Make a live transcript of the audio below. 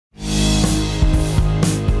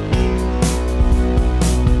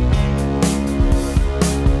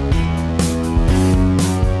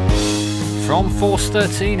from Force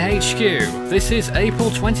 13 HQ. This is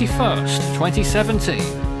April 21st, 2017.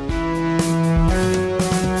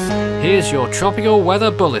 Here's your Tropical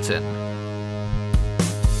Weather Bulletin.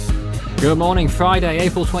 Good morning, Friday,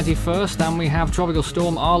 April 21st, and we have Tropical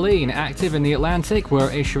Storm Arlene active in the Atlantic.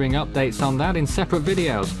 We're issuing updates on that in separate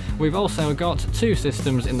videos. We've also got two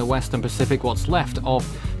systems in the Western Pacific, what's left of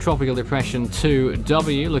Tropical Depression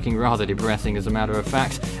 2W, looking rather depressing as a matter of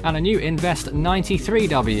fact, and a new Invest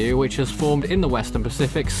 93W, which has formed in the Western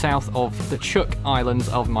Pacific south of the Chuuk Islands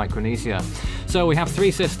of Micronesia. So we have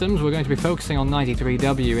three systems. We're going to be focusing on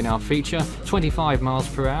 93W in our feature, 25 miles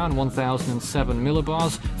per hour and 1007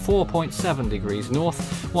 millibars, 4.7 degrees north,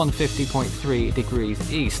 150.3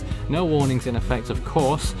 degrees east. No warnings in effect, of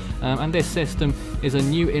course, and this system is a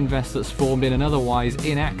new invest that's formed in an otherwise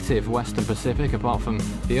inactive Western Pacific, apart from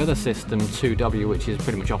the other system, 2W, which is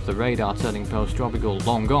pretty much off the radar, turning post-tropical,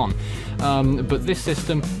 long gone. But this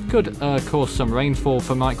system could cause some rainfall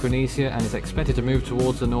for Micronesia and is expected to move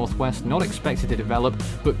towards the northwest, not expected to develop,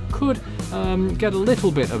 but could get a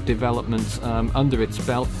little bit of development under its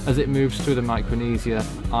belt as it moves through the Micronesia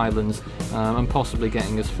Islands and possibly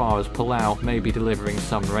getting as far as Palau, maybe delivering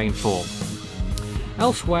some rainfall.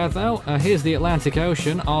 Elsewhere though, here's the Atlantic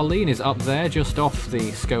Ocean. Arlene is up there, just off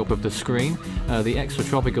the scope of the screen. The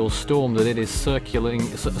extratropical storm that it is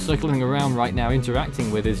circling around right now, interacting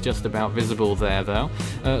with, is just about visible there though.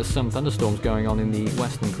 Some thunderstorms going on in the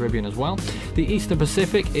Western Caribbean as well. The Eastern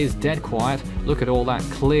Pacific is dead quiet. Look at all that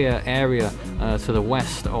clear area to the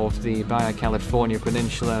west of the Baja California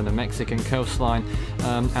Peninsula and the Mexican coastline,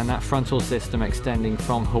 and that frontal system extending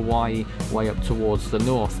from Hawaii way up towards the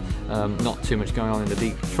north. Not too much going on in the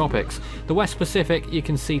deep tropics. The West Pacific, you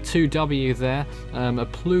can see 2W there, a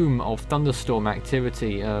plume of thunderstorm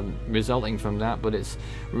activity resulting from that, but it's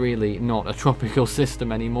really not a tropical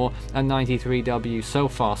system anymore, and 93W so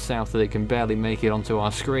far south that it can barely make it onto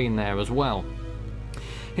our screen there as well.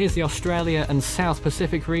 Here's the Australia and South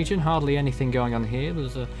Pacific region, hardly anything going on here.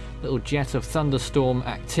 There's a little jet of thunderstorm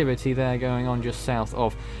activity there going on just south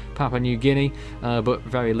of Papua New Guinea, but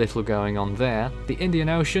very little going on there. The Indian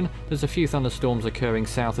Ocean, there's a few thunderstorms occurring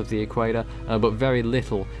south of the equator, but very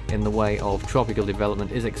little in the way of tropical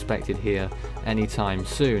development is expected here anytime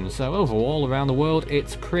soon. So overall around the world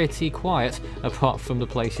it's pretty quiet, apart from the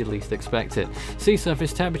place you'd least expect it. Sea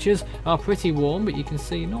surface temperatures are pretty warm, but you can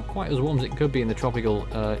see not quite as warm as it could be in the tropical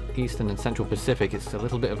Eastern and Central Pacific. It's a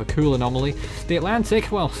little bit of a cool anomaly. The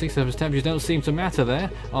Atlantic, well, sea surface temperatures don't seem to matter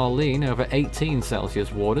there. Arlene over 18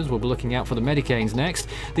 Celsius waters. We'll be looking out for the Medicanes next.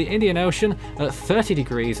 The Indian Ocean at 30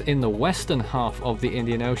 degrees in the western half of the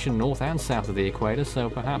Indian Ocean, north and south of the equator, so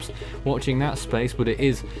perhaps watching that space, but it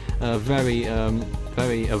is very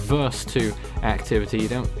averse to activity. You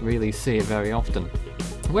don't really see it very often.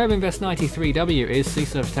 Where Invest 93W is, sea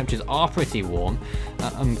surface temperatures are pretty warm,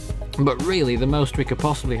 but really the most we could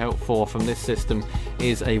possibly hope for from this system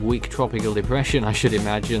is a weak tropical depression, I should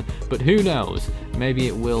imagine, but who knows, maybe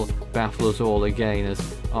it will baffle us all again,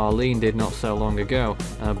 as Arlene did not so long ago,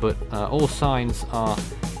 but all signs are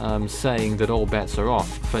saying that all bets are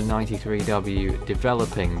off for 93W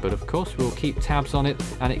developing, but of course we'll keep tabs on it,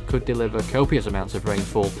 and it could deliver copious amounts of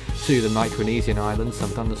rainfall to the Micronesian islands. Some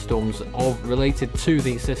thunderstorms related to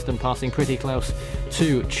the system passing pretty close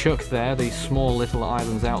to Chuuk there, these small little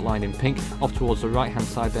islands outlined in pink. Off towards the right hand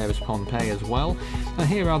side there is Pohnpei as well. And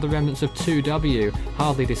here are the remnants of 2W,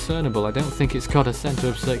 hardly discernible. I don't think it's got a centre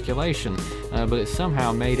of circulation, but it's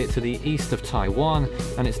somehow made it to the east of Taiwan,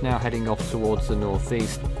 and it's now heading off towards the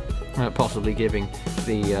northeast, possibly giving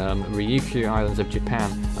the Ryukyu Islands of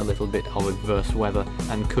Japan a little bit of adverse weather,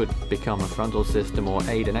 and could become a frontal system or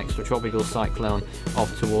aid an extratropical cyclone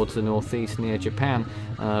off towards the northeast near Japan,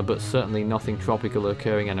 but certainly nothing tropical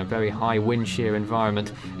occurring in a very high wind shear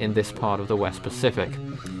environment in this part of the West Pacific.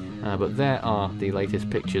 But there are the latest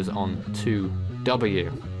pictures on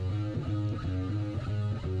 2W.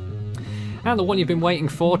 And the one you've been waiting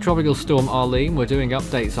for, Tropical Storm Arlene. We're doing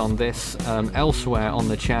updates on this elsewhere on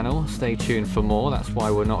the channel. Stay tuned for more. That's why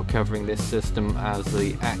we're not covering this system as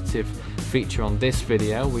the active feature on this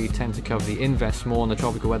video. We tend to cover the Invest more on the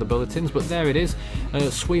tropical weather bulletins, but there it is,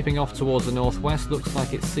 sweeping off towards the northwest. Looks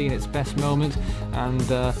like it's seen its best moment, and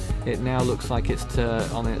it now looks like it's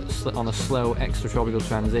on a slow extratropical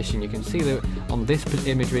transition. You can see that on this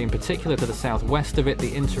imagery in particular, to the southwest of it,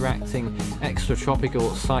 the interacting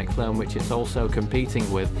extratropical cyclone, which it's also competing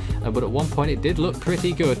with, but at one point it did look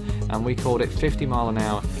pretty good, and we called it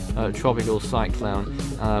 50-mile-an-hour tropical cyclone,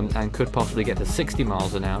 and could possibly get to 60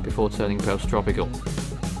 miles an hour before turning post-tropical.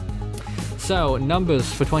 So,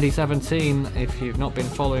 numbers for 2017, if you've not been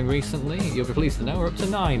following recently, you'll be pleased to know we're up to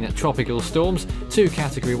 9 tropical storms, 2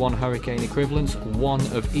 Category 1 hurricane equivalents, 1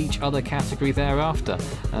 of each other category thereafter.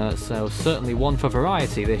 So certainly one for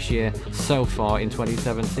variety this year so far in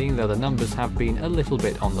 2017, though the numbers have been a little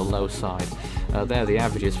bit on the low side. They're the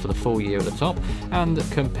averages for the full year at the top, and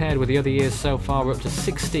compared with the other years so far, we're up to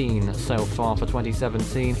 16 so far for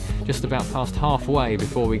 2017, just about past halfway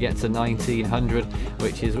before we get to 1900,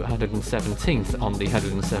 which is 117th on the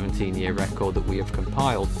 117-year record that we have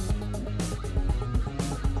compiled.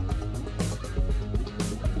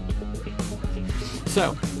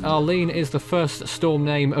 So, Arlene is the first storm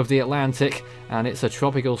name of the Atlantic, and it's a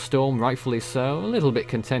tropical storm, rightfully so. A little bit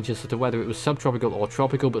contentious as to whether it was subtropical or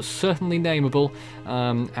tropical, but certainly nameable,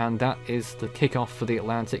 and that is the kickoff for the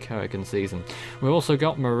Atlantic hurricane season. We've also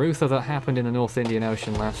got Marutha that happened in the North Indian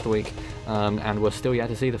Ocean last week, and we're still yet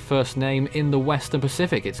to see the first name in the Western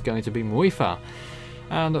Pacific. It's going to be Muifa.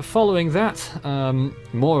 And following that,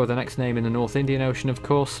 more of the next name in the North Indian Ocean, of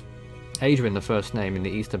course. Adrian, the first name in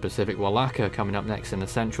the Eastern Pacific, Walaka coming up next in the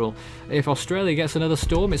Central. If Australia gets another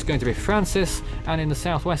storm, it's going to be Francis, and in the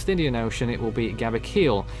Southwest Indian Ocean it will be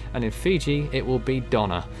Gabakil, and in Fiji it will be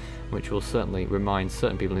Donna, which will certainly remind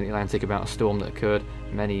certain people in the Atlantic about a storm that occurred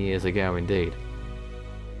many years ago indeed.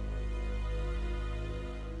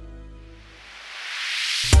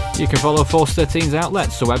 You can follow Force 13's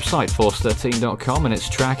outlets, the website force13.com and its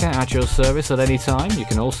tracker at your service at any time. You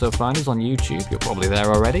can also find us on YouTube. You're probably there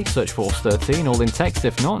already. Search Force 13, all in text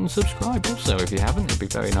if not, and subscribe also if you haven't. It'd be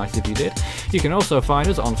very nice if you did. You can also find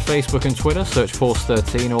us on Facebook and Twitter. Search Force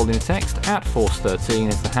 13, all in text. At Force 13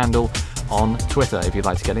 is the handle on Twitter if you'd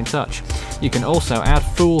like to get in touch. You can also add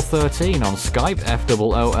Fool13 on Skype,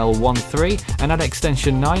 FOOL13, and add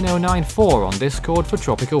extension 9094 on Discord for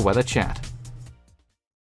tropical weather chat.